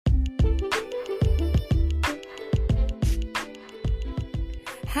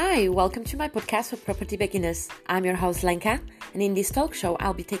Hi, welcome to my podcast for property beginners. I'm your host Lenka, and in this talk show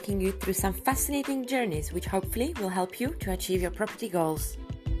I'll be taking you through some fascinating journeys which hopefully will help you to achieve your property goals.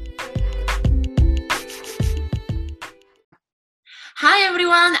 Hi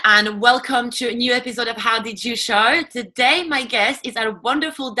everyone, and welcome to a new episode of How Did You Show. Today my guest is our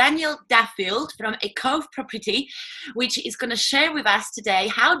wonderful Daniel Duffield from A Cove Property, which is going to share with us today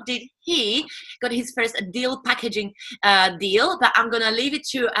how did he got his first deal packaging deal. But I'm going to leave it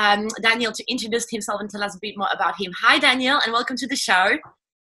to Daniel to introduce himself and tell us a bit more about him. Hi Daniel, and welcome to the show.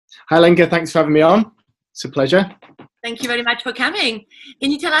 Hi Lenka, thanks for having me on. It's a pleasure. Thank you very much for coming. Can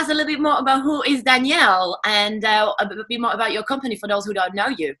you tell us a little bit more about who is Daniel and a bit more about your company for those who don't know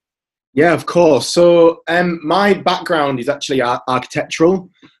you? Yeah, of course. So my background is actually architectural.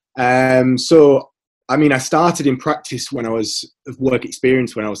 I started in practice when I was of work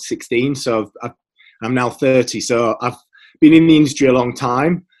experience when I was 16. So I'm now 30. So I've been in the industry a long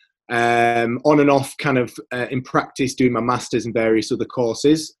time, on and off kind of in practice, doing my masters and various other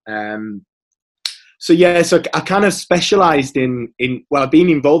courses. So I kind of specialised I've been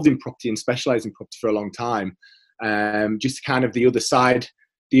involved in property and specialised in property for a long time. Just kind of the other side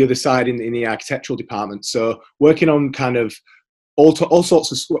in the architectural department. So working on kind of all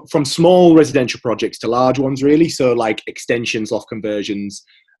sorts of, from small residential projects to large ones really. So like extensions, loft conversions,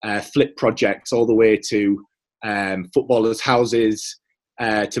 flip projects, all the way to footballers' houses,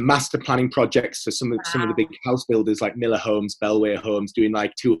 to master planning projects for some of the big house builders like Miller Homes, Bellway Homes, doing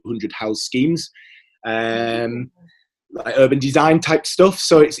like 200 house schemes. Like urban design type stuff,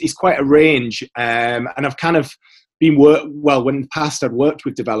 so it's quite a range, and I've kind of been when in the past I'd worked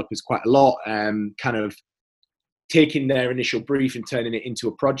with developers quite a lot, kind of taking their initial brief and turning it into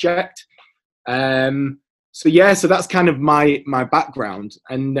a project. So that's kind of my background,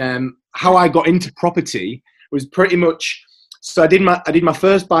 and how I got into property was pretty much, so I did my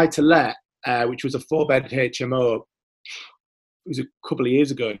first buy to let, which was a 4-bed HMO. It was a couple of years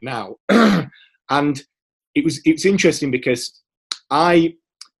ago now. And it's interesting because I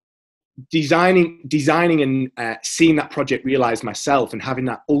designing and seeing that project realized myself and having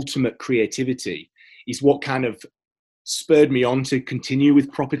that ultimate creativity is what kind of spurred me on to continue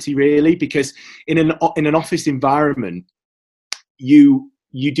with property really, because in an office environment you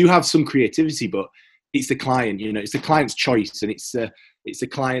do have some creativity, but it's the client, it's the client's choice, and it's the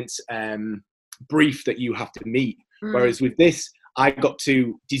client's brief that you have to meet. Whereas with this, I got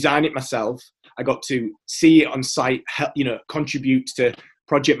to design it myself. I got to see it on site, contribute to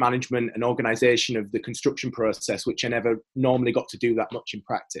project management and organisation of the construction process, which I never normally got to do that much in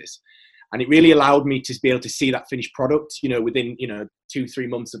practice. And it really allowed me to be able to see that finished product, within 2-3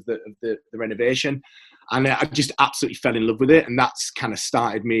 months of the renovation. And I just absolutely fell in love with it, and that's kind of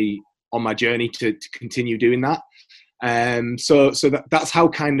started me on my journey to continue doing that. That's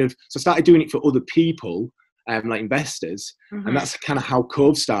how so I started doing it for other people. Like investors, and that's kind of how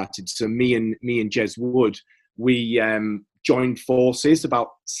Cove started. So me and Jez Wood, we joined forces about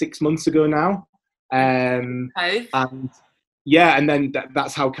 6 months ago now, and then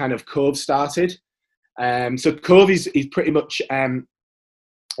that's how kind of Cove started. So Cove is pretty much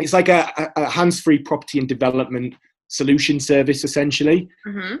it's like a hands-free property and development solution service essentially.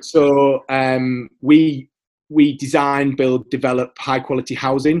 So we design, build, develop high quality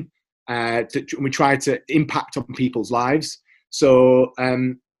housing. We try to impact on people's lives. So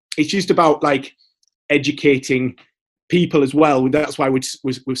it's just about like educating people as well. That's why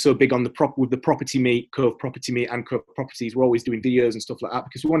we're so big on with the Property Meet, Cove Property Meet and Cove Properties. We're always doing videos and stuff like that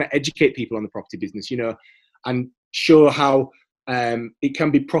because we want to educate people on the property business, and show how it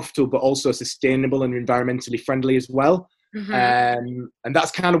can be profitable but also sustainable and environmentally friendly as well. And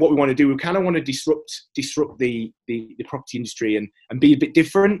that's kind of what we want to do. We kind of want to disrupt the property industry and be a bit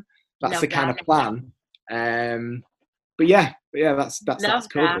different. That's the kind of plan. But that's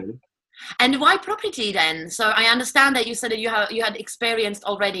cool. Really. And why property then? So I understand that you said that you had experienced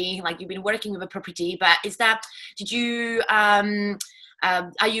already, like you've been working with a property, but did you are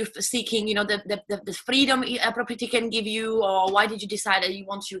you seeking, the freedom a property can give you, or why did you decide that you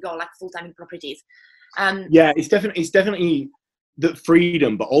want to go like full time in properties? It's definitely the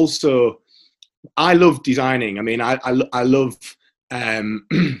freedom, but also I love designing. I mean, I love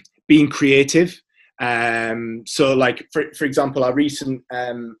being creative. So like for example, our recent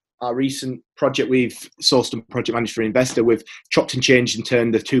project, we've sourced a project manager for an investor. We've chopped and changed and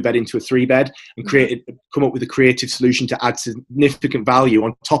turned the 2-bed into a 3-bed and come up with a creative solution to add significant value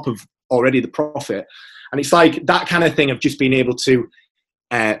on top of already the profit. And it's like that kind of thing of just being able to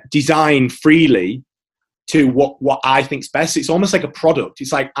design freely to what I think's best. It's almost like a product.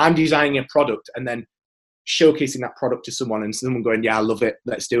 It's like I'm designing a product and then showcasing that product to someone and someone going, yeah, I love it,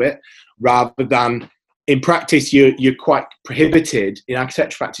 let's do it, rather than in practice, you're quite prohibited, in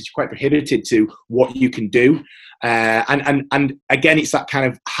architecture practice, you're quite prohibited to what you can do. And again, it's that kind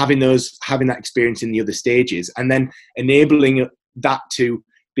of having that experience in the other stages and then enabling that to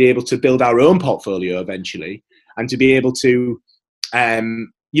be able to build our own portfolio eventually and to be able to,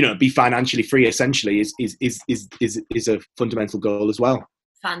 be financially free essentially is a fundamental goal as well.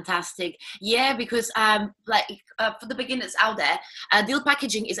 Fantastic. Yeah, because for the beginners out there, deal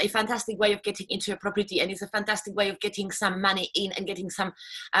packaging is a fantastic way of getting into a property, and it's a fantastic way of getting some money in and getting some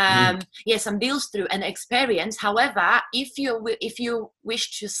some deals through and experience. However, if you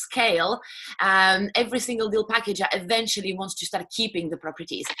wish to scale, every single deal packager eventually wants to start keeping the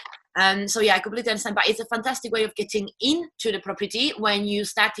properties. So yeah, I completely understand, but it's a fantastic way of getting into the property when you're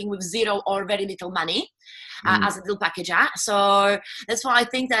starting with zero or very little money as a deal packager. So that's why I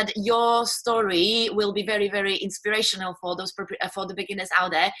think that your story will be very, very inspirational for those for the beginners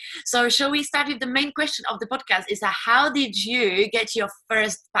out there. So shall we start with the main question of the podcast? Is how did you get your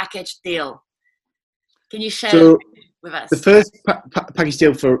first package deal? Can you share with us? The first package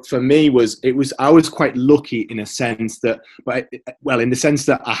deal for me I was quite lucky in a sense that, in the sense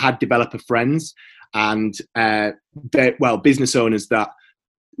that I had developer friends and business owners that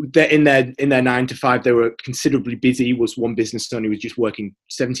they're in their 9 to 5, they were considerably busy. Was one business owner who was just working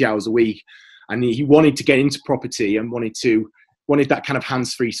 70 hours a week, and he wanted to get into property and wanted that kind of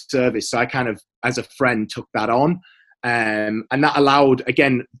hands-free service. So I kind of, as a friend, took that on. And that allowed,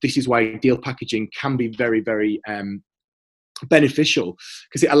 again, this is why deal packaging can be very, very beneficial,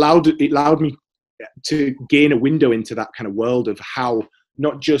 because it allowed me to gain a window into that kind of world of how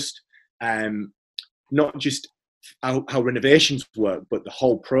not just how renovations work, but the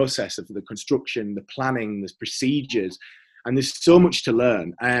whole process of the construction, the planning, the procedures, and there's so much to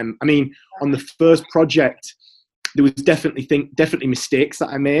learn. I mean, on the first project, there was definitely mistakes that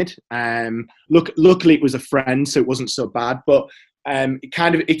I made. Luckily, it was a friend, so it wasn't so bad. But it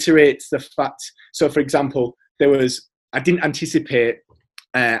kind of iterates the fact. So, for example, I didn't anticipate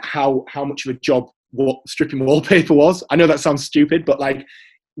how much of a job stripping wallpaper was. I know that sounds stupid, but like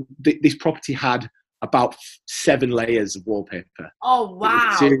this property had about 7 layers of wallpaper. Oh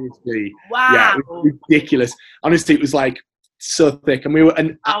wow! Seriously, wow, yeah, it was ridiculous. Honestly, it was like so thick,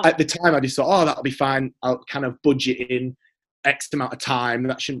 and at the time I just thought, oh, that'll be fine. I'll kind of budget in X amount of time.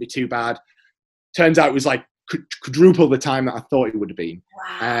 That shouldn't be too bad. Turns out it was like quadruple the time that I thought it would have been.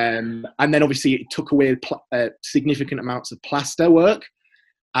 Wow. And then obviously it took away significant amounts of plaster work,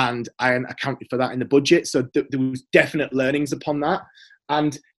 and I accounted for that in the budget. So there was definite learnings upon that.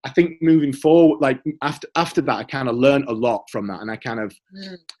 And I think moving forward, like after that, I kind of learned a lot from that, and I kind of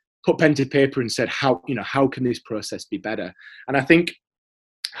put pen to paper and said, how can this process be better? And I think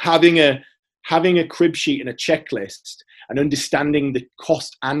having a crib sheet and a checklist and understanding the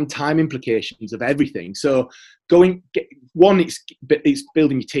cost and time implications of everything. So it's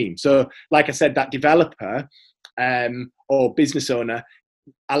building your team. So like I said, that developer or business owner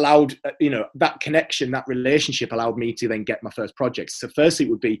allowed, that connection, that relationship allowed me to then get my first project. So firstly, it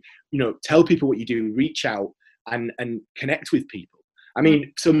would be, tell people what you do, reach out and connect with people. I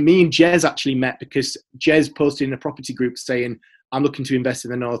mean, so me and Jez actually met because Jez posted in a property group saying, I'm looking to invest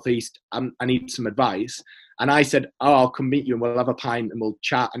in the Northeast. I need some advice. And I said, oh, I'll come meet you and we'll have a pint and we'll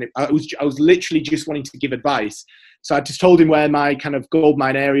chat. And I was literally just wanting to give advice. So I just told him where my kind of gold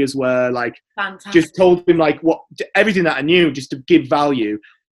mine areas were, like, fantastic. Just told him like everything that I knew just to give value.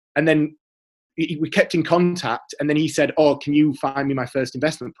 And then we kept in contact. And then he said, oh, can you find me my first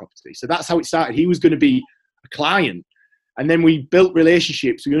investment property? So that's how it started. He was going to be a client. And then we built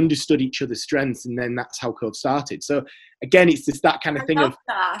relationships. We understood each other's strengths. And then that's how Cove started. So again, it's just that kind of thing of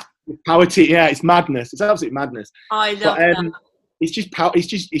power team. Yeah, it's madness. It's absolute madness. I love that. It's just power. It's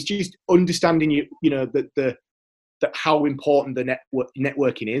just understanding that how important the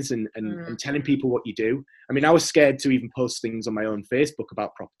networking is and telling people what you do. I mean, I was scared to even post things on my own Facebook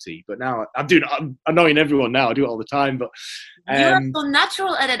about property, but now I'm annoying everyone now. I do it all the time, but you are so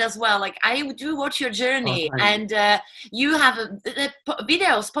natural at it as well. Like I do watch your journey, and you have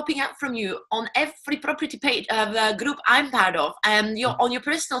videos popping up from you on every property page group I'm part of. You're on your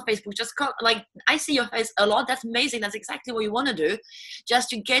personal Facebook. I see your face a lot. That's amazing. That's exactly what you want to do, just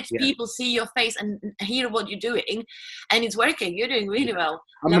to get people see your face and hear what you're doing. And it's working. You're doing really well.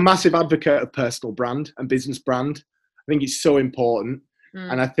 I'm a massive advocate of personal brand and business brand. I think it's so important.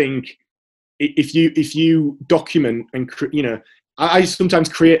 And I think if you document and I sometimes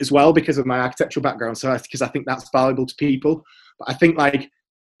create as well because of my architectural background. So because I think that's valuable to people. But I think like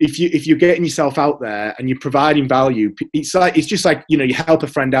if you're getting yourself out there and you're providing value, it's just like, you know, you help a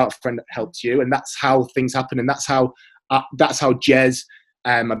friend out, a friend helps you, and that's how things happen. And that's how Jez,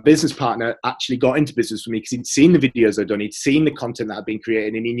 my business partner, actually got into business with me, because he'd seen the videos I'd done, he'd seen the content that I'd been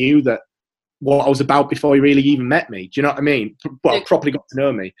creating, and he knew that what I was about before he really even met me. Do you know what I mean? Well, properly got to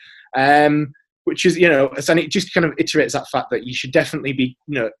know me. Which is, you know, and it just kind of iterates that fact that you should definitely be,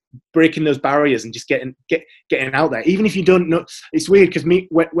 you know, breaking those barriers and just getting out there. Even if you don't know, it's weird because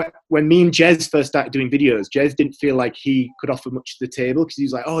when me and Jez first started doing videos, Jez didn't feel like he could offer much to the table, because he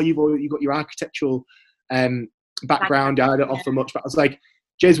was like, oh, you got your architectural background, I don't offer much. But I was like,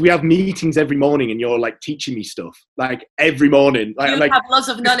 Jez, we have meetings every morning and you're like teaching me stuff, like every morning. Like, you have lots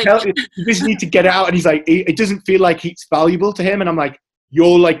of knowledge. You just need to get it out. And he's like, it doesn't feel like it's valuable to him. And I'm like,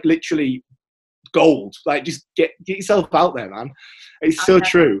 you're like literally gold. Like, just get yourself out there, man. It's so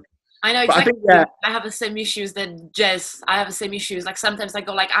true. I know exactly. But I think, I have the same issues than Jez. I have the same issues. Like, sometimes I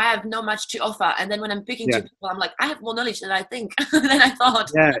go like, I have not much to offer, and then when I'm speaking to people, I'm like, I have more knowledge than I think than I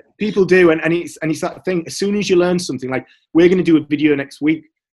thought. Yeah, people do, and it's that thing. As soon as you learn something, like, we're going to do a video next week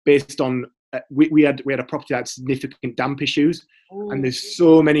based on we had a property that had significant damp issues. Ooh. And there's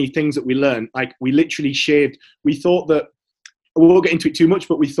so many things that we learned. Like, we literally shaved. We thought that, we won't get into it too much,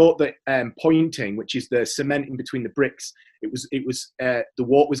 but we thought that pointing, which is the cement in between the bricks, it was the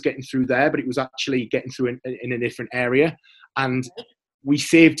water was getting through there, but it was actually getting through in a different area. And we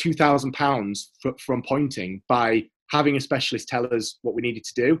saved £2,000 from pointing by having a specialist tell us what we needed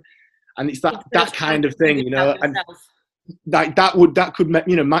to do. And it's that kind of thing, you know. And that could,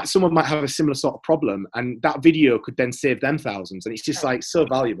 you know, someone might have a similar sort of problem, and that video could then save them thousands. And it's just like so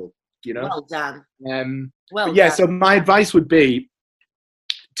valuable. You know, well done. So my advice would be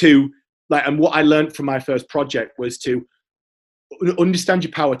to, like, and what I learned from my first project was to understand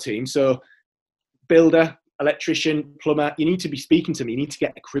your power team. So, builder, electrician, plumber, you need to be speaking to me. You need to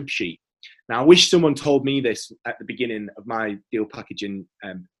get a crib sheet. Now, I wish someone told me this at the beginning of my deal packaging,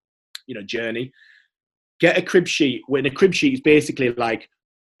 journey. Get a crib sheet. When a crib sheet is basically like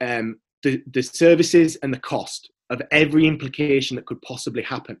the services and the cost of every implication that could possibly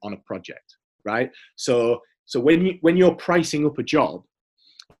happen on a project, right? So when you're pricing up a job,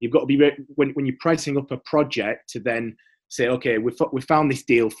 you've got to be when you're pricing up a project to then say, okay, we found this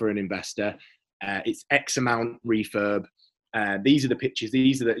deal for an investor. It's X amount refurb. These are the pictures.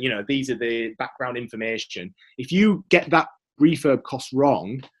 These are the background information. If you get that refurb cost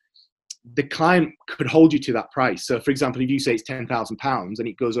wrong, the client could hold you to that price. So, for example, if you say it's £10,000 and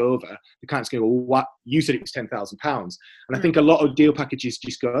it goes over, the client's going to go, well, what? You said it was £10,000. And I think a lot of deal packages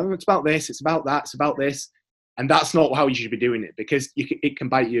just go, oh, it's about this, it's about that, it's about this. And that's not how you should be doing it, because it can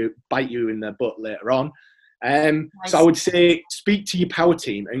bite you in the butt later on. So I would say speak to your power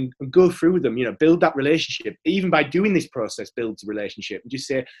team and go through with them, you know, build that relationship. Even by doing this process, builds a relationship, and just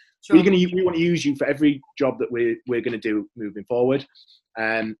say, we want to use you for every job that we're going to do moving forward.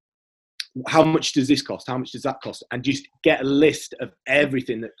 How much does this cost? How much does that cost? And just get a list of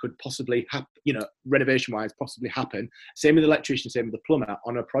everything that could possibly happen, you know, renovation-wise, possibly happen. Same with the electrician, same with the plumber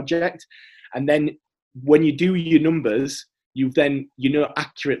on a project. And then when you do your numbers, you know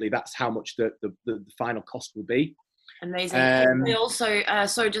accurately that's how much the final cost will be. Amazing. We also,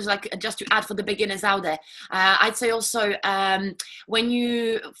 just to add for the beginners out there, I'd say also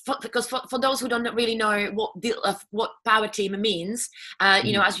because for those who don't really know what power team means,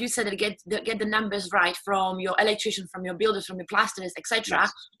 you know, as you said, get the numbers right from your electrician, from your builders, from your plasterers, etc.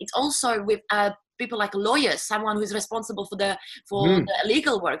 Yes. It's also with people like lawyers, someone who's responsible for the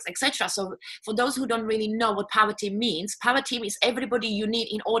legal works, etc. So for those who don't really know what power team means, power team is everybody you need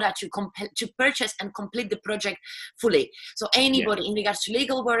in order to purchase and complete the project fully. So anybody in regards to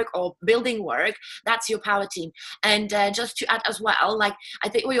legal work or building work, that's your power team. And just to add as well, like, I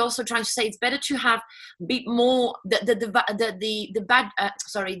think we're also trying to say it's better to have a bit more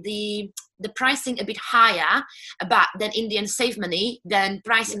the pricing a bit higher, but then in the end save money, then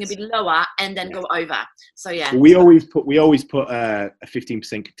pricing a bit lower and then go over. So yeah. We always put a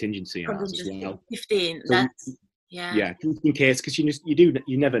 15% contingency on that as well. 15. So just in case, because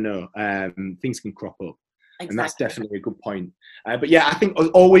you never know. Things can crop up. Exactly. And that's definitely a good point. But yeah, I think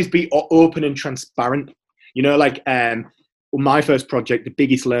always be open and transparent. You know, like my first project, the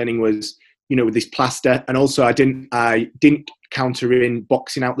biggest learning was, you know, with this plaster, and also I didn't counter in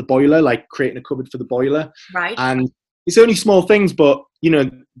boxing out the boiler, like creating a cupboard for the boiler. Right. And it's only small things, but you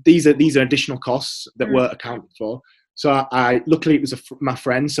know, these are additional costs that weren't accounted for. So I luckily it was my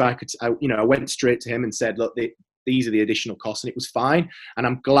friend, so I went straight to him and said, look, these are the additional costs, and it was fine. And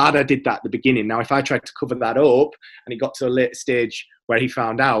I'm glad I did that at the beginning. Now, if I tried to cover that up and it got to a later stage where he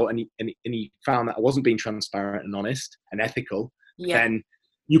found out and he found that I wasn't being transparent and honest and ethical, then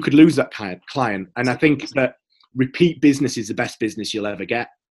you could lose that kind of client. And I think that repeat business is the best business you'll ever get.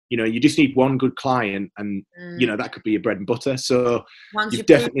 You know, you just need one good client, and you know that could be your bread and butter. So once you've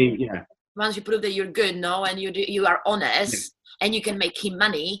definitely, once you prove that you're good, no, and you are honest, and you can make him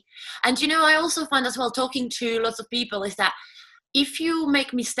money. And you know, I also find as well, talking to lots of people, is that if you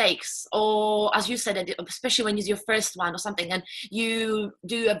make mistakes, or as you said, especially when it's your first one or something, and you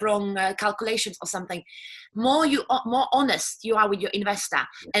do a wrong calculations or something, more honest you are with your investor,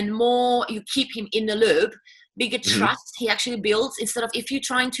 and more you keep him in the loop, bigger trust he actually builds, instead of if you're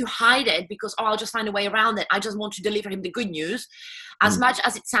trying to hide it because, oh, I'll just find a way around it, I just want to deliver him the good news. As much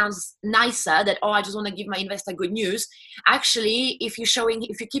as it sounds nicer that, oh, I just want to give my investor good news, actually, if you're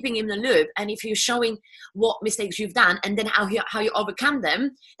keeping him in the loop, and if you're showing what mistakes you've done and then how you overcome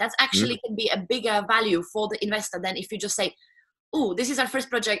them, that's actually can be a bigger value for the investor than if you just say, oh, this is our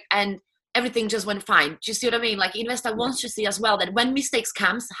first project and everything just went fine. Do you see what I mean? Like, investor wants to see as well that when mistakes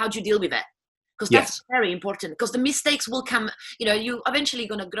comes, how do you deal with it? Because that's very important, because the mistakes will come, you know, you eventually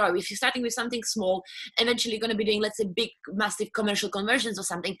going to grow. If you're starting with something small, eventually going to be doing, let's say, big, massive commercial conversions or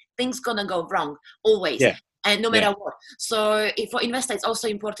something, things going to go wrong always. And no matter what. So for investors, it's also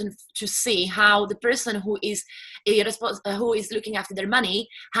important to see how the person who is looking after their money,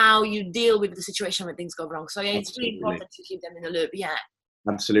 how you deal with the situation when things go wrong. So it's really important to keep them in the loop.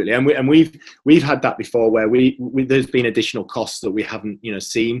 Absolutely. And we've had that before, where we there's been additional costs that we haven't, you know,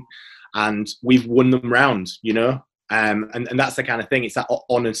 seen, and we've won them round, you know, and that's the kind of thing. It's that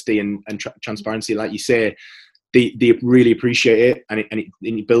honesty and transparency, like you say. They really appreciate it, and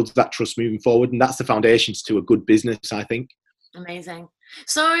it builds that trust moving forward, and that's the foundations to a good business, I think. Amazing.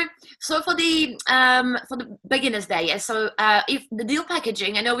 So for the beginners there, so if the deal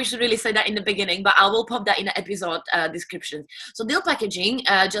packaging, I know we should really say that in the beginning, but I will pop that in the episode description. So deal packaging,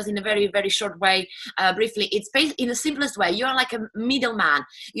 just in a very, very short way, briefly, it's based in the simplest way. You're like a middleman.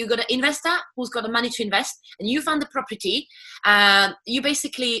 You got an investor who's got the money to invest, and you found the property. You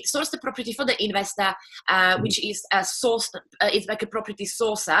basically source the property for the investor, which is a source. It's like a property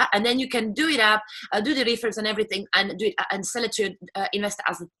sourcer, and then you can do it up, do the refurbs and everything, and do it and sell it to investor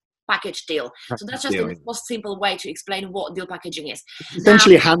as a package deal. So that's just the most simple way to explain what deal packaging is.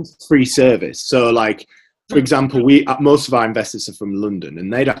 Essentially, a hands-free service. So, like, for example, most of our investors are from London,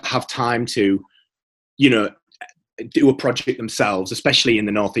 and they don't have time to, you know, do a project themselves, especially in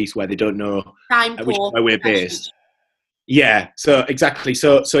the Northeast where they don't know where we're based. Yeah, so exactly.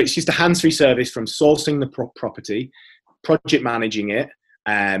 So it's just a hands-free service from sourcing the property, project managing it,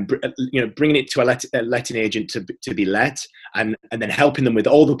 you know, bringing it to a letting agent to be let, and then helping them with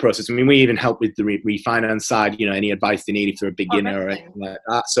all the process. I mean, we even help with the refinance side, you know, any advice they need if they're a beginner or anything like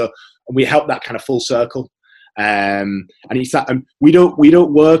that. So we help that kind of full circle. And it's that we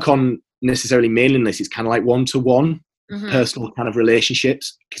don't work on necessarily mailing lists. It's kind of like one-to-one personal kind of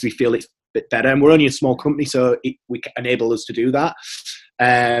relationships, because we feel it's a bit better, and we're only a small company, so we enable us to do that.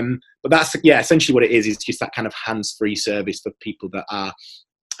 But that's essentially what it is. It's just that kind of hands-free service for people that are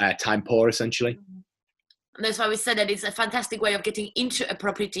time poor, essentially. And that's why we said that it's a fantastic way of getting into a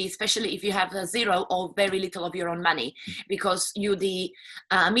property, especially if you have zero or very little of your own money, because you're the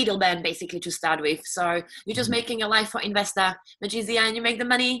middleman basically to start with. So you're just making your life for investor much easier, and you make the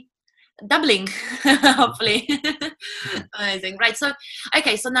money doubling hopefully. Amazing. Right, so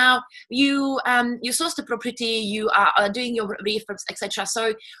okay, so now you source the property, you are doing your refurbs, etc.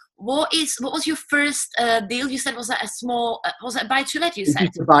 So what was your first deal? You said was it a buy to let? You said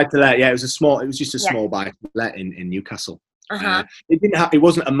a buy to let. Yeah, it was just a small buy to let in Newcastle. It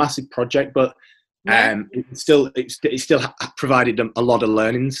wasn't a massive project, but it still provided them a lot of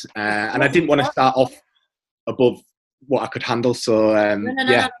learnings, and I didn't want to start off above what I could handle. So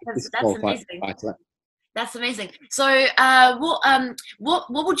that's amazing. That's amazing. So what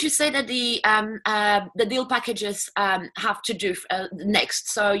would you say that the deal packages have to do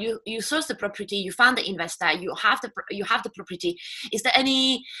next? So you source the property, you found the investor, you have the property. Is there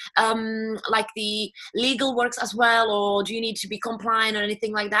any like the legal works as well, or do you need to be compliant or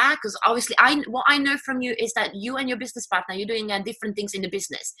anything like that? Because obviously what I know from you is that you and your business partner, you're doing different things in the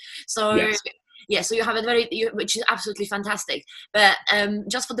business. So so you have which is absolutely fantastic. But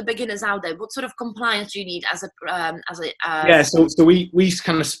just for the beginners out there, what sort of compliance do you need as a So we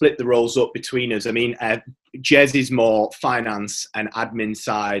kind of split the roles up between us. I mean, Jez is more finance and admin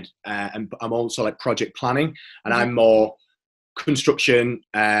side, and I'm also like project planning, and I'm more construction,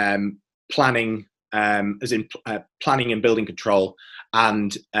 planning, as in planning and building control,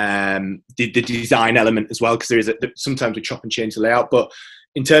 and the design element as well, because sometimes we chop and change the layout. But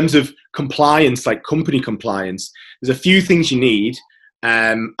in terms of compliance, like company compliance, there's a few things you need.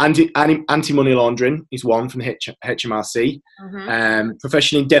 Anti-money laundering is one from the HMRC.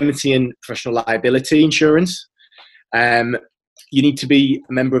 Professional indemnity and professional liability insurance. You need to be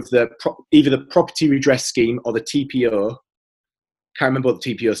a member of either the Property Redress Scheme or the TPO. Can't remember what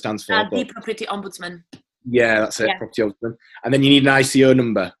the TPO stands for. The Property Ombudsman. Yeah, that's it, Property Ombudsman. And then you need an ICO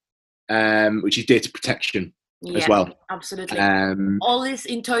number, which is data protection as well. Absolutely. All this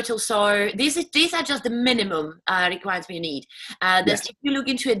in total. So these are just the minimum requirements you need. If you look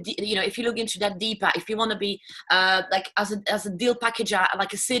into it, if you look into that deeper, if you want to be like as a deal packager,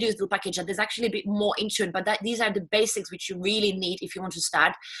 like a serious deal packager, there's actually a bit more into it. But these are the basics which you really need if you want to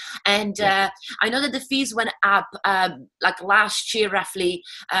start. And I know that the fees went up like last year, roughly,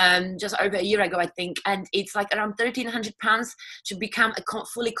 just over a year ago, I think, and it's like around £1,300 to become a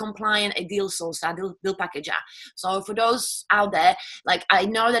fully compliant deal sourcer, deal packager. So for those out there, like I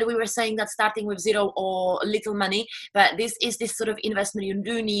know that we were saying that starting with zero or little money, but this is this sort of investment you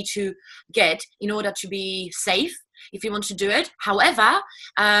do need to get in order to be safe if you want to do it. However,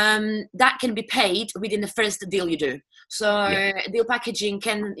 that can be paid within the first deal you do. So deal packaging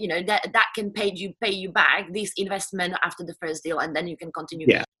can, that can pay you back this investment after the first deal, and then you can continue.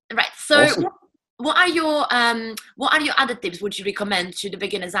 Yeah. Right. So. Awesome. What are your other tips would you recommend to the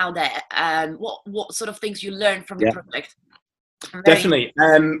beginners out there? What sort of things you learned from the project? Definitely.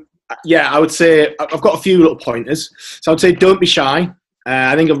 I would say I've got a few little pointers. So I'd say don't be shy.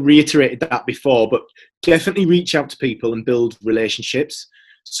 I think I've reiterated that before, but definitely reach out to people and build relationships.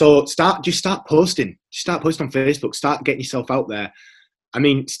 So start posting. Just start posting on Facebook. Start getting yourself out there. I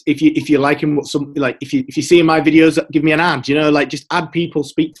mean, if you're liking what something like if you see my videos, give me an ad. Just add people,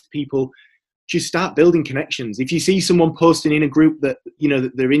 speak to people. Just start building connections. If you see someone posting in a group that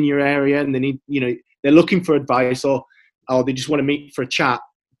that they're in your area and they need they're looking for advice or they just want to meet for a chat,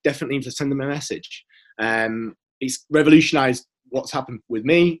 definitely send them a message. It's revolutionized what's happened with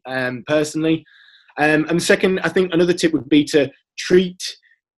me personally. And the second, I think another tip would be to treat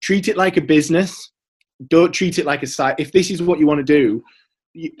it like a business. Don't treat it like a side. If this is what you want to do,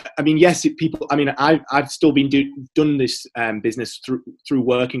 I've still been done this business through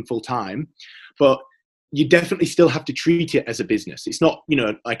working full time, but you definitely still have to treat it as a business. It's not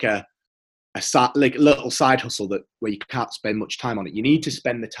like a little side hustle where you can't spend much time on it. You need to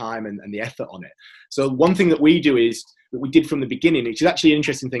spend the time and the effort on it. So one thing that we do is that we did from the beginning, which is actually an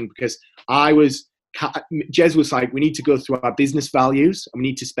interesting thing, because Jez was like, we need to go through our business values and we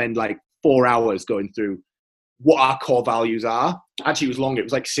need to spend like 4 hours going through what our core values are. Actually, it was longer. It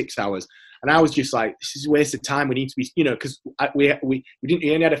was like 6 hours. And I was just like, this is a waste of time. We need to be, because we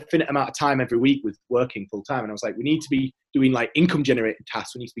only had a finite amount of time every week with working full time. And I was like, we need to be doing like income generating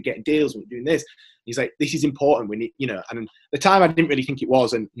tasks. We need to be getting deals. We're doing this. He's like, this is important. We need, and at the time I didn't really think it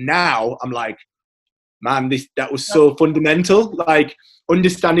was. And now I'm like, man, that was so fundamental. Like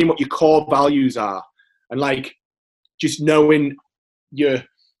understanding what your core values are and like just knowing your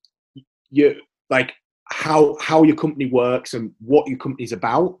like how your company works and what your company's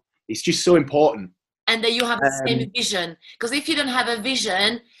about. It's just so important. And that you have the same vision. Because if you don't have a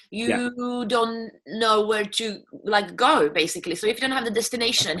vision, you don't know where to go, basically. So if you don't have the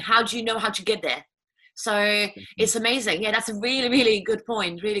destination, how do you know how to get there? So it's amazing. Yeah, that's a really, really good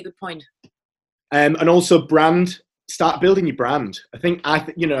point. Really good point. And also start building your brand. I think,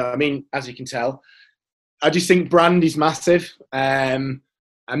 as you can tell, I just think brand is massive. I've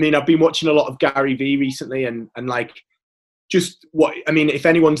been watching a lot of Gary Vee recently and if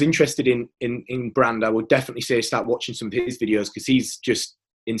anyone's interested in brand, I would definitely say start watching some of his videos because he's just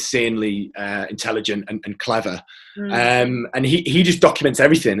insanely intelligent and clever. And he just documents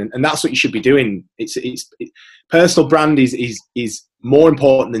everything and that's what you should be doing. Personal brand is more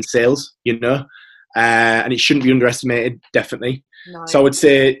important than sales, and it shouldn't be underestimated, definitely. No. So I would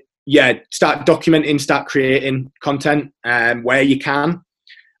say, start documenting, start creating content where you can.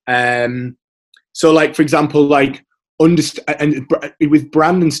 So like, for example, like and with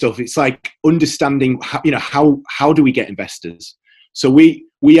brand and stuff, it's like understanding how do we get investors? So we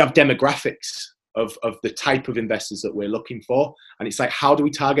have demographics of the type of investors that we're looking for, and it's like, how do we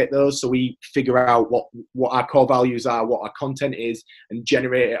target those? So we figure out what our core values are, what our content is, and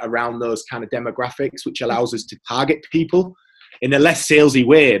generate it around those kind of demographics, which allows us to target people in a less salesy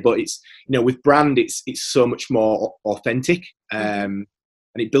way. But it's with brand, it's so much more authentic, and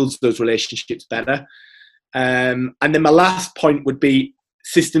it builds those relationships better. And then my last point would be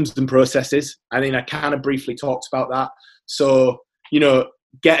systems and processes. I mean, I kind of briefly talked about that. So,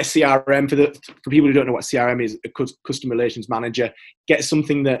 get a CRM for people who don't know what CRM is, a customer relations manager. Get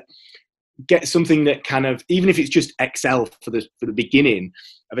something that kind of, even if it's just Excel for the beginning,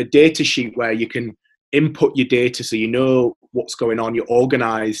 of a data sheet where you can input your data so what's going on, you're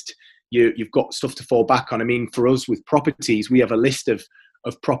organized, you've got stuff to fall back on. I mean, for us with properties, we have a list of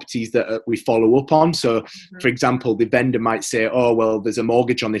properties that we follow up on. So for example, the vendor might say, oh, well, there's a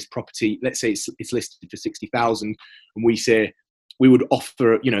mortgage on this property. Let's say it's listed for 60,000. And we say, we would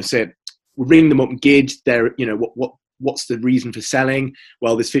offer, say, we ring them up and gauge their, what's the reason for selling?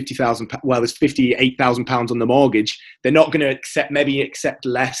 Well, there's £58,000 on the mortgage. They're not going to accept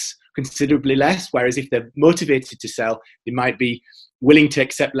less, considerably less. Whereas if they're motivated to sell, they might be willing to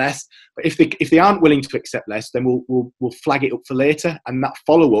accept less. But if they aren't willing to accept less, then we'll flag it up for later. And that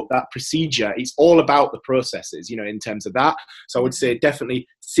follow up, that procedure, it's all about the processes, in terms of that. So I would say definitely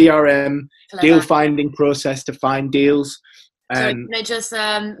CRM, deal finding process to find deals. So but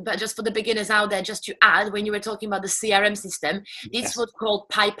just for the beginners out there, just to add, when you were talking about the CRM system, it's what's called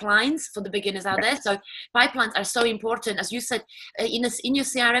pipelines for the beginners out there. So pipelines are so important. As you said, in your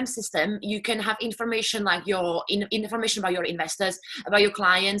CRM system, you can have information like information about your investors, about your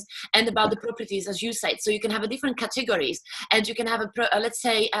clients, and about the properties, as you said. So you can have different categories, and you can have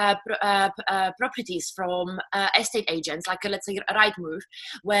properties from estate agents, like let's say Rightmove,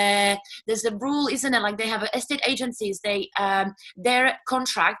 where there's a rule, isn't it? Like they have estate agencies, their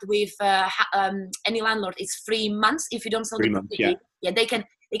contract with any landlord is 3 months. If you don't sell the property, they can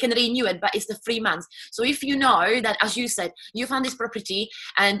renew it, but it's the 3 months. So if you know that, as you said, you found this property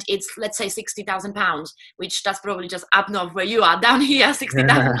and it's, let's say, £60,000, which that's probably just up north where you are. Down here,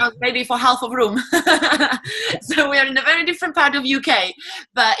 £60,000 maybe for half of room. So we are in a very different part of UK.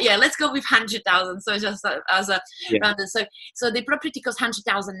 But yeah, let's go with 100,000. So just as a random. So the property costs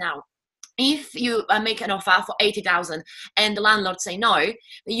 100,000 now. If you make an offer for 80,000 and the landlord say no,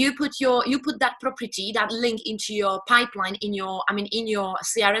 you put that property, that link into your pipeline in your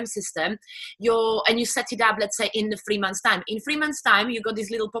CRM system, and you set it up, let's say, in the 3 months time. In 3 months time, you got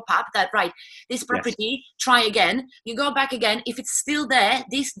this little pop-up that, right, this property, try again. You go back again. If it's still there,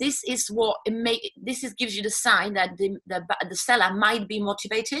 this is what gives you the sign that the seller might be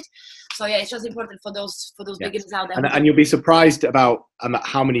motivated. So yeah, it's just important for those beginners out there. And you'll be surprised about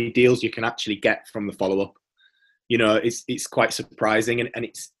how many deals you can actually get from the follow-up. It's quite surprising, and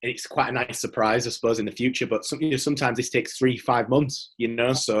it's quite a nice surprise, I suppose, in the future. But sometimes this takes 3-5 months.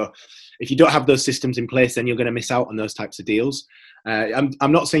 So if you don't have those systems in place, then you're going to miss out on those types of deals. I'm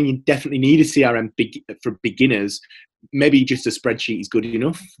not saying you definitely need a CRM for beginners. Maybe just a spreadsheet is good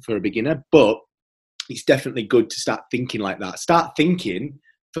enough for a beginner, but it's definitely good to start thinking like that. Start thinking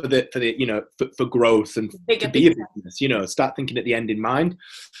for growth and to be a business, start thinking at the end in mind.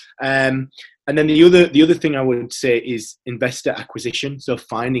 And then the other thing I would say is investor acquisition. So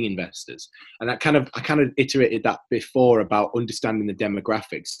finding investors, and I kind of iterated that before about understanding the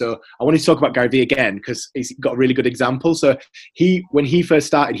demographics. So I wanted to talk about Gary Vee again, because he's got a really good example. So when he first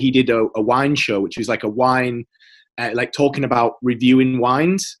started, he did a wine show, which was like a wine, like talking about reviewing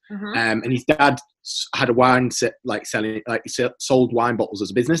wines. And his dad had a wine sold wine bottles as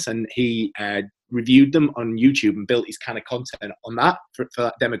a business, and he reviewed them on YouTube and built his kind of content on that for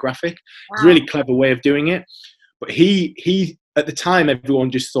that demographic. Wow. It's a really clever way of doing it. But he at the time, everyone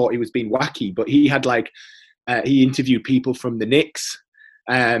just thought he was being wacky, but he had he interviewed people from the Knicks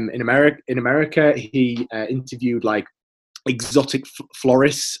in America. He interviewed exotic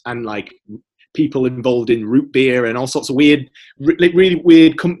florists and people involved in root beer and all sorts of really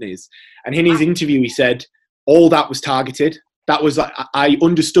weird companies. And in his interview, he said all that was targeted. That was I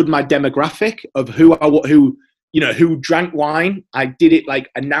understood my demographic of who drank wine. I did it I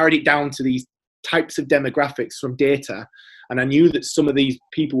narrowed it down to these types of demographics from data, and I knew that some of these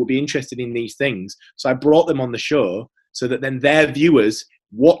people would be interested in these things. So I brought them on the show so that then their viewers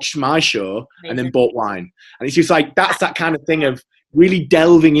watched my show and then bought wine. And it's just that's that kind of thing of really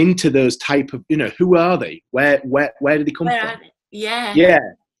delving into those type of, who are they? Where do they come from? Yeah.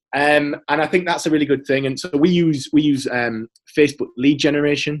 And I think that's a really good thing. And so we use Facebook lead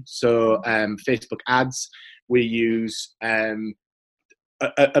generation. So Facebook ads. We use a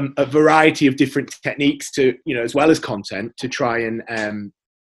variety of different techniques to, as well as content, to try and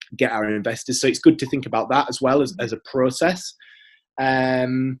get our investors. So it's good to think about that as well as a process.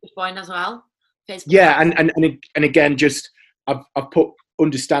 Good point as well. Facebook yeah, and again, just I've put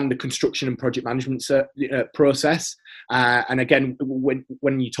understand the construction and project management process. And again,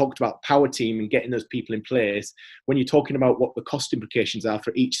 when you talked about power team and getting those people in place, when you're talking about what the cost implications are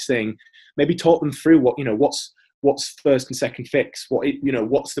for each thing, maybe talk them through what's first and second fix,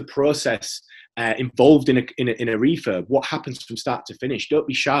 what's the process involved in a refurb, what happens from start to finish. Don't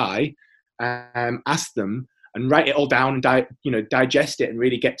be shy. Ask them and write it all down and digest it and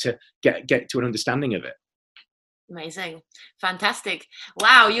really get to an understanding of it. Amazing. Fantastic.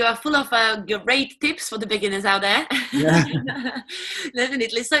 Wow, you are full of great tips for the beginners out there. Yeah.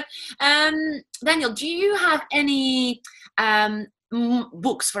 Definitely. So, Daniel, do you have any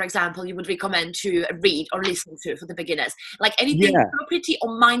books, for example, you would recommend to read or listen to for the beginners? Like anything Yeah. property or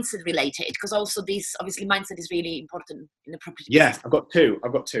mindset related? Because also this, obviously, mindset is really important in the property Yeah, business.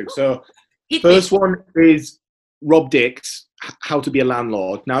 I've got two. So Hit me. first one is Rob Dix, How to Be a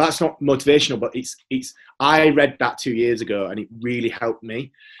Landlord. Now that's not motivational, but it's I read that 2 years ago and it really helped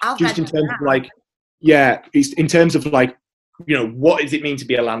me. I'll Just bet in that, terms yeah. of like, yeah, it's in terms of like, you know, what does it mean to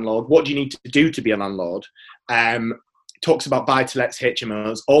be a landlord? What do you need to do to be a landlord? Talks about buy-to-lets,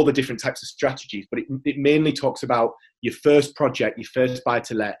 HMOs, all the different types of strategies, but it mainly talks about your first project, your first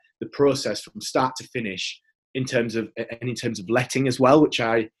buy-to-let, the process from start to finish in terms of letting as well, which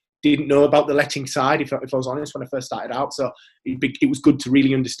I didn't know about the letting side, if I was honest, when I first started out. So it was good to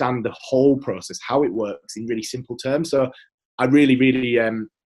really understand the whole process, how it works in really simple terms. So I really, really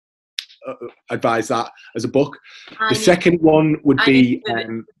advise that as a book. The second one would be...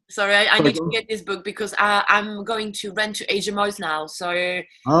 Sorry, I need to get this book because I'm going to rent to HMOs now. So.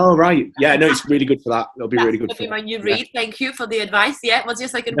 Oh, right. Yeah, no, it's really good for that. It'll be really good for my new read. Thank you for the advice. Yeah, what's your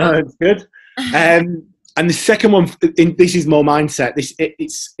second book? No, it's good. And the second one, this is more mindset.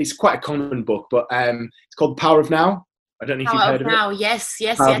 It's quite a common book, but it's called Power of Now. I don't know if you've heard of it. Power of Now, yes.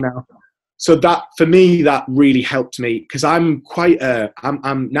 Power of Now. So that, for me, that really helped me because I'm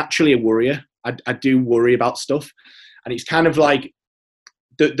I'm naturally a worrier. I do worry about stuff, and it's kind of like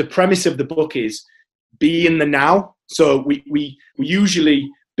the premise of the book is be in the now. So we usually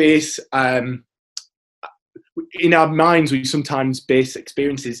base in our minds, we sometimes base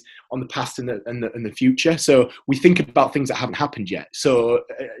experiences on the past and the future. So we think about things that haven't happened yet. So,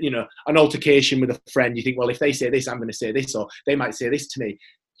 you know, an altercation with a friend, you think, well, if they say this, I'm going to say this, or they might say this to me.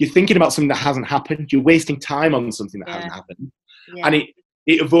 You're thinking about something that hasn't happened. You're wasting time on something that hasn't happened. Yeah. And it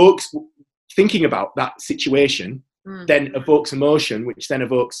evokes thinking about that situation, then evokes emotion, which then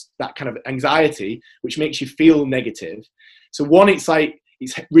evokes that kind of anxiety, which makes you feel negative. So one, it's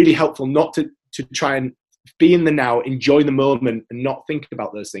really helpful not to try and be in the now, enjoy the moment, and not think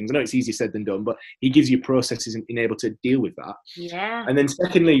about those things. I know it's easier said than done, but he gives you processes in able to deal with that. Yeah. And then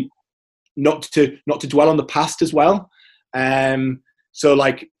secondly, not to dwell on the past as well. So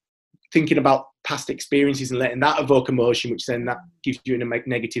like thinking about past experiences and letting that evoke emotion, which then that gives you in a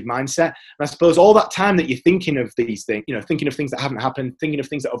negative mindset. And I suppose all that time that you're thinking of these things, you know, thinking of things that haven't happened, thinking of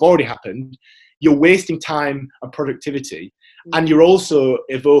things that have already happened, you're wasting time and productivity, and you're also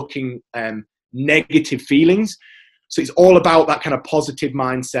evoking negative feelings. So it's all about that kind of positive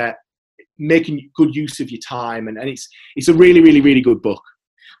mindset, making good use of your time, and it's a really, really, really good book.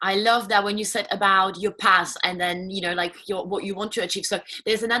 I love that when you said about your past and then, you know, like what you want to achieve. So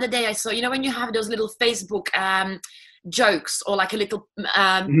there's another day I saw, you know, when you have those little Facebook jokes or like a little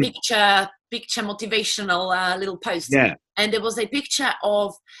picture motivational little post. Yeah. And there was a picture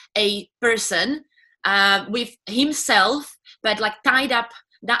of a person with himself, but like tied up,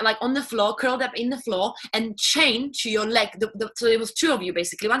 that like on the floor, curled up in the floor and chained to your leg. So there was two of you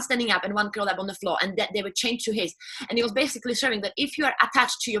basically, one standing up and one curled up on the floor, and that they were chained to his. And it was basically showing that if you are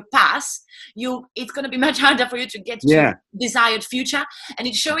attached to your past, it's going to be much harder for you to get to desired future. And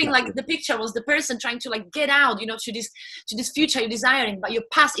it's showing like the picture was the person trying to like get out, you know, to this future you're desiring, but your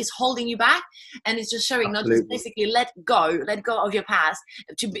past is holding you back. And it's just showing, not just basically let go of your past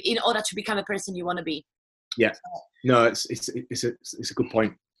in order to become a person you want to be. Yeah, no, it's a good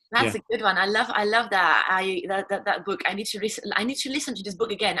point. That's a good one. I love that. That book. I need to listen to this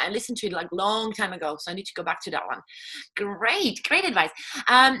book again. I listened to it like long time ago, so I need to go back to that one. Great advice.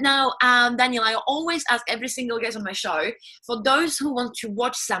 Now, Daniel, I always ask every single guest on my show, for those who want to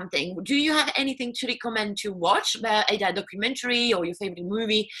watch something, do you have anything to recommend to watch, either a documentary or your favorite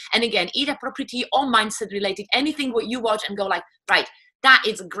movie? And again, either property or mindset related, anything what you watch and go like, right, that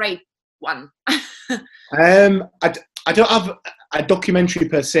is a great one. I don't have a documentary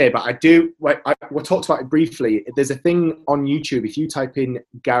per se, but I do. We talked about it briefly. There's a thing on YouTube. If you type in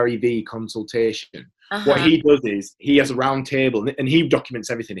Gary V consultation, what he does is he has a round table, and he documents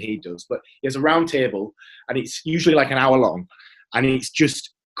everything he does. But he has a round table, and it's usually like an hour long, and it's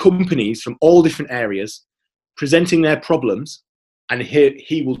just companies from all different areas presenting their problems, and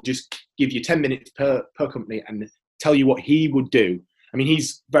he will just give you 10 minutes per company and tell you what he would do. I mean,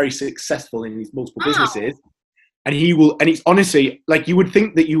 he's very successful in his multiple businesses. And and it's honestly, like, you would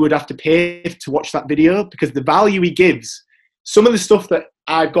think that you would have to pay to watch that video, because the value he gives, some of the stuff that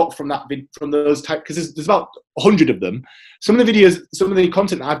I got from from those type, because there's about 100 of them. Some of the videos, some of the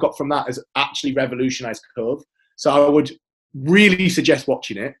content that I've got from that has actually revolutionized Cove. So I would really suggest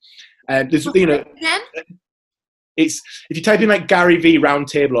watching it. There's, you know, it's if you type in like Gary V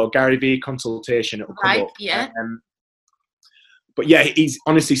roundtable or Gary V consultation, it'll come Right, up. yeah. But yeah, he's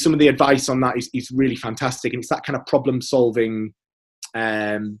honestly, some of the advice on that is really fantastic, and it's that kind of problem solving,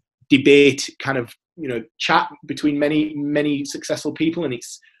 debate kind of, you know, chat between many successful people, and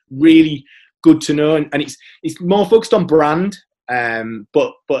it's really good to know. And it's more focused on brand,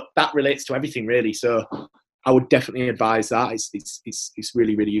 but that relates to everything really. So I would definitely advise that. It's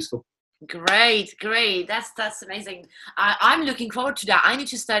really, really useful. Great. That's amazing. I'm looking forward to that. I need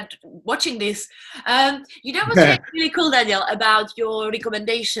to start watching this. You know what's really cool, Daniel, about your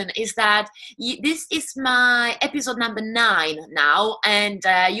recommendation is that this is my episode number 9 now, and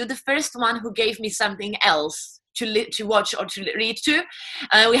you're the first one who gave me something else to watch or to read to.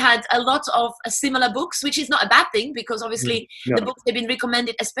 We had a lot of similar books, which is not a bad thing, because obviously the books they've been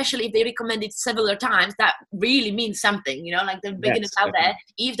recommended, especially if they recommended several times, that really means something, you know, like the beginners out there.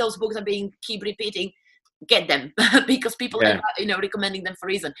 If those books are being keep repeating, get them because people are, you know, recommending them for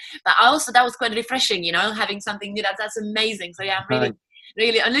a reason. But also that was quite refreshing, you know, having something new. That's amazing. So yeah, I'm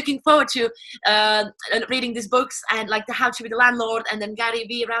really I'm looking forward to reading these books, and like the How to Be the Landlord, and then Gary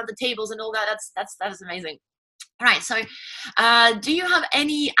V around the tables and all that. That's amazing. Right. So, do you have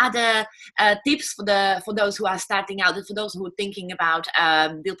any other tips for those who are starting out, for those who are thinking about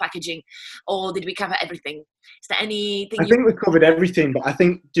deal packaging, or did we cover everything? Is there anything? I think we covered everything, but I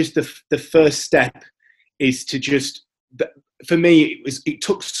think just the first step is to just. For me, it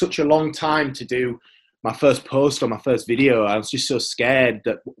took such a long time to do my first post or my first video. I was just so scared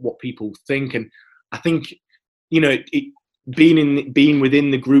that what people think, and I think, you know, being within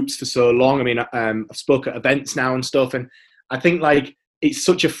the groups for so long. I mean, I've spoke at events now and stuff, and I think like it's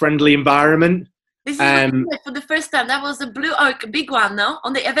such a friendly environment. This is for the first time. That was the Blue Oak big one, no?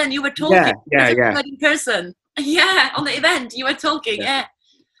 On the event you were talking. Yeah. In person. Yeah, on the event you were talking. Yeah.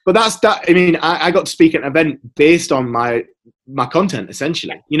 But that. I mean, I got to speak at an event based on my content,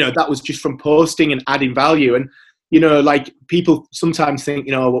 essentially. You know, that was just from posting and adding value. And you know, like people sometimes think,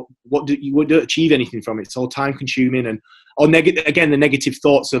 you know, what do you wouldn't achieve anything from it? It's all time consuming, and or negative, again, the negative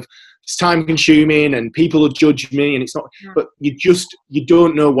thoughts of it's time consuming and people will judge me, and it's not. But you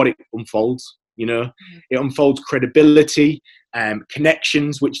don't know what it unfolds. You know, it unfolds credibility,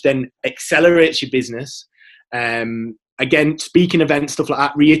 connections, which then accelerates your business. Again, speaking events, stuff like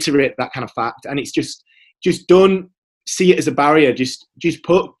that, reiterate that kind of fact, and it's just don't see it as a barrier. Just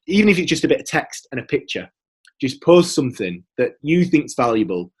put, even if it's just a bit of text and a picture, just post something that you think's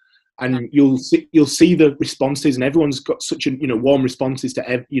valuable. And you'll see the responses, and everyone's got such a, you know, warm responses to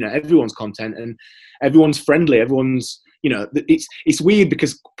everyone's content, and everyone's friendly. Everyone's, you know, it's weird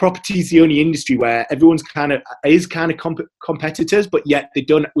because property is the only industry where everyone's kind of competitors, but yet we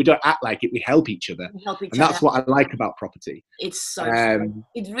don't act like it. We help each other, and that's what I like about property. It's so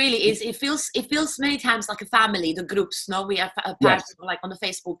it really is. It feels many times like a family. The groups, no, we are part of, like on the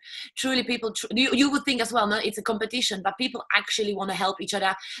Facebook. Truly, people. You would think as well, no, it's a competition, but people actually want to help each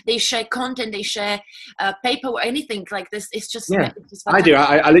other. They share content, they share paper or anything like this. It's just I do.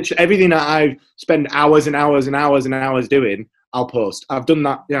 I literally everything that I spend hours and hours and hours and hours doing, I'll post. I've done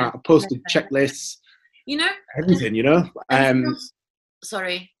that. Yeah, I posted checklists. You know, everything. You know.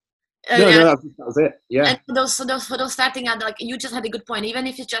 Sorry. No, that was it. Yeah. And for those starting out, like you just had a good point. Even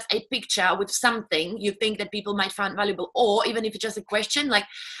if it's just a picture with something you think that people might find valuable, or even if it's just a question, like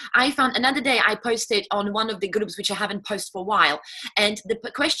I found another day I posted on one of the groups which I haven't posted for a while, and the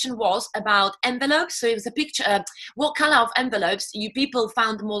question was about envelopes. So it was a picture. What color of envelopes you people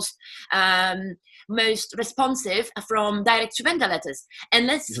found most responsive from direct to vendor letters? And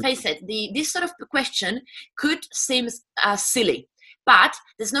let's face it, this sort of question could seem silly. But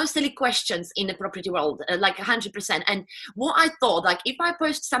there's no silly questions in the property world, like 100%. And what I thought, like if I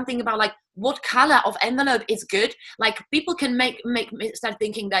post something about like what color of envelope is good, like people can make me start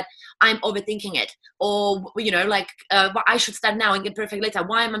thinking that I'm overthinking it, or you know, like I should start now and get perfect later.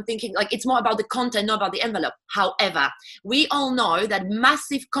 Why am I thinking like it's more about the content, not about the envelope? However, we all know that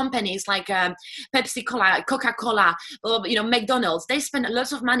massive companies like Pepsi Cola, Coca-Cola, or you know, McDonald's, they spend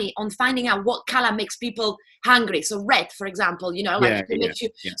lots of money on finding out what color makes people hungry. So red, for example, you know, like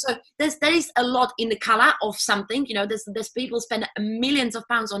so there is a lot in the color of something. You know, there's people spend millions of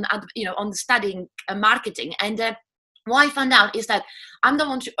pounds on on studying marketing, and what I found out is that I don't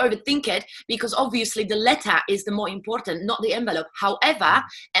want to overthink it, because obviously the letter is the more important, not the envelope. However,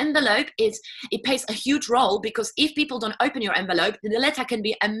 envelope it plays a huge role, because if people don't open your envelope, the letter can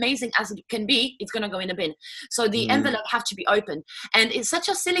be amazing as it can be, it's going to go in a bin. So the envelope have to be open. And it's such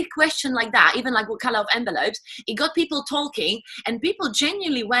a silly question like that, even like what color of envelopes, it got people talking, and people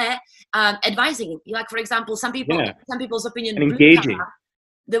genuinely were advising. Like, for example, some people's opinion, and engaging.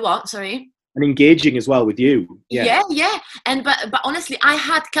 The what? Sorry. and engaging as well with you. Yeah. And but honestly, I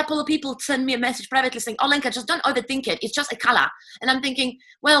had a couple of people send me a message privately saying, "Oh, Lenka, just don't overthink it. It's just a color." And I'm thinking,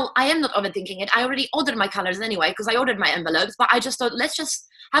 well, I am not overthinking it. I already ordered my colors anyway because I ordered my envelopes. But I just thought, let's just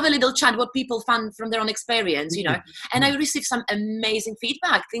have a little chat what people found from their own experience, you know. And I received some amazing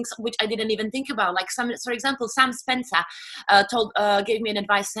feedback, things which I didn't even think about. Like for example, Sam Spencer gave me an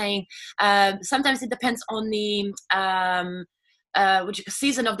advice saying, sometimes it depends on the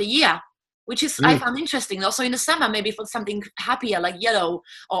season of the year, which is I found interesting. Also in the summer, maybe for something happier like yellow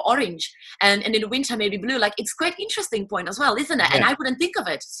or orange, and in the winter maybe blue. Like it's quite interesting point as well, isn't it? Yeah. And I wouldn't think of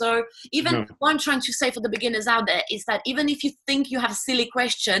it. So even what I'm trying to say for the beginners out there is that even if you think you have a silly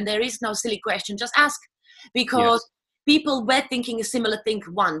question, there is no silly question. Just ask, because people were thinking a similar thing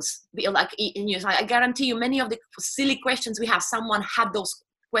once. Like I guarantee you, many of the silly questions we have, someone had those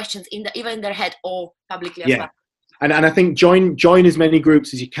questions either in their head or publicly as well. And I think join as many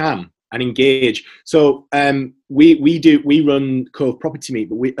groups as you can and engage. So we run Cove Property Meet,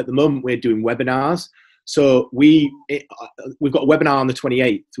 but at the moment we're doing webinars. So we've got a webinar on the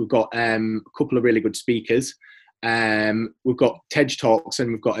 28th. We've got a couple of really good speakers. We've got TED Talks,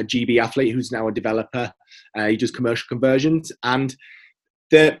 and we've got a GB athlete who's now a developer. He does commercial conversions, and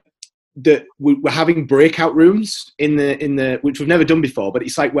we're having breakout rooms in the which we've never done before, but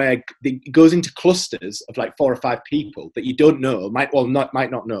it's like where it goes into clusters of like 4 or 5 people that you don't know, might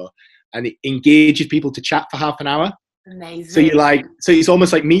not know, and it engages people to chat for half an hour. Amazing. So it's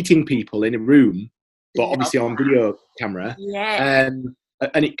almost like meeting people in a room, but obviously on video camera. Yeah.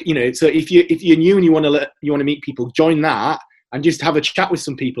 And it, so if you're new and you want to meet people, join that and just have a chat with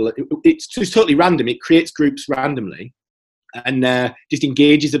some people. It's just totally random. It creates groups randomly, and just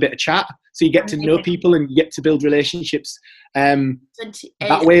engages a bit of chat, so you get to know people and you get to build relationships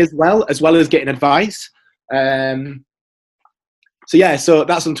that way as well as getting advice. So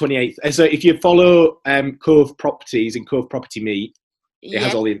that's on 28th. So if you follow Cove Properties and Cove Property Meet, it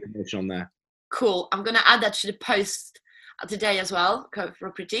has all the information on there. Cool. I'm going to add that to the post today as well, Cove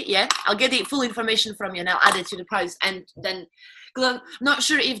Property. Yeah, I'll get the full information from you and I'll add it to the post. And then, not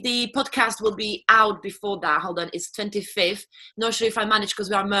sure if the podcast will be out before that. Hold on, it's 25th. Not sure if I manage because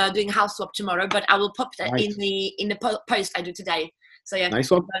we are doing house swap tomorrow, but I will pop that in the post I do today. So yeah, nice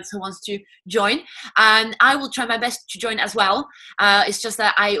one. Who wants to join, and I will try my best to join as well. It's just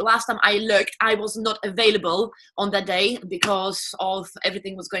that last time I looked, I was not available on that day because of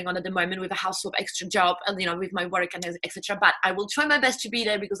everything was going on at the moment with a house swap extra job and with my work and etc. But I will try my best to be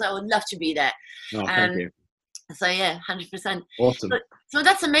there because I would love to be there. Thank you. So yeah, 100%. Awesome. So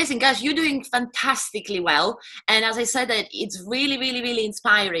that's amazing, guys. You're doing fantastically well. And as I said, that it's really, really, really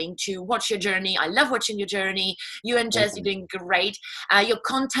inspiring to watch your journey. I love watching your journey. You and Jess, you're doing great. Your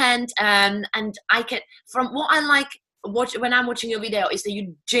content, and I can, from what I like when I'm watching your video, is that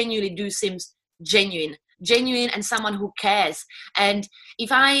you genuinely do seem genuine and someone who cares. And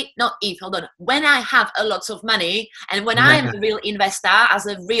when I have a lot of money and when I'm a real investor, as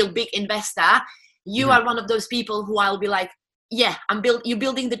a real big investor, you are one of those people who I'll be like, yeah, you're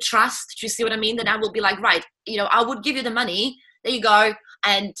building the trust. Do you see what I mean? Then I will be like, right, I would give you the money. There you go,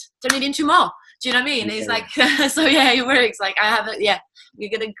 and turn it into more. Do you know what I mean? Okay. It's like, so yeah, it works. Like you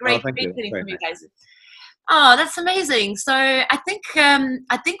get a great feeling from you guys. Oh, that's amazing. So I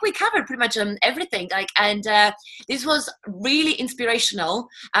think we covered pretty much everything. This was really inspirational.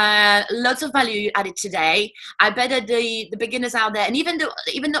 Lots of value you added today. I bet that the beginners out there, and even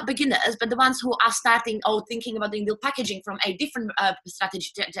not beginners, but the ones who are starting or thinking about doing the packaging from a different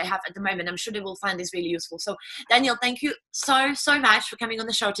strategy they have at the moment, I'm sure they will find this really useful. So Daniel, thank you so much for coming on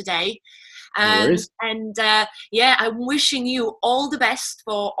the show today. I'm wishing you all the best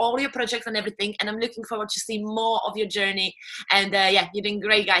for all your projects and everything, and I'm looking forward to see more of your journey. And you're doing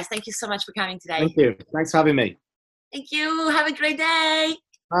great, guys. Thank you so much for coming today. Thank you. Thanks for having me. Thank you. Have a great day.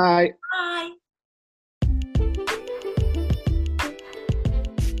 Bye. Bye.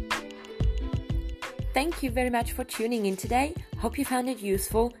 Thank you very much for tuning in today. Hope you found it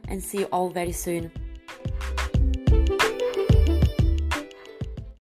useful, and see you all very soon.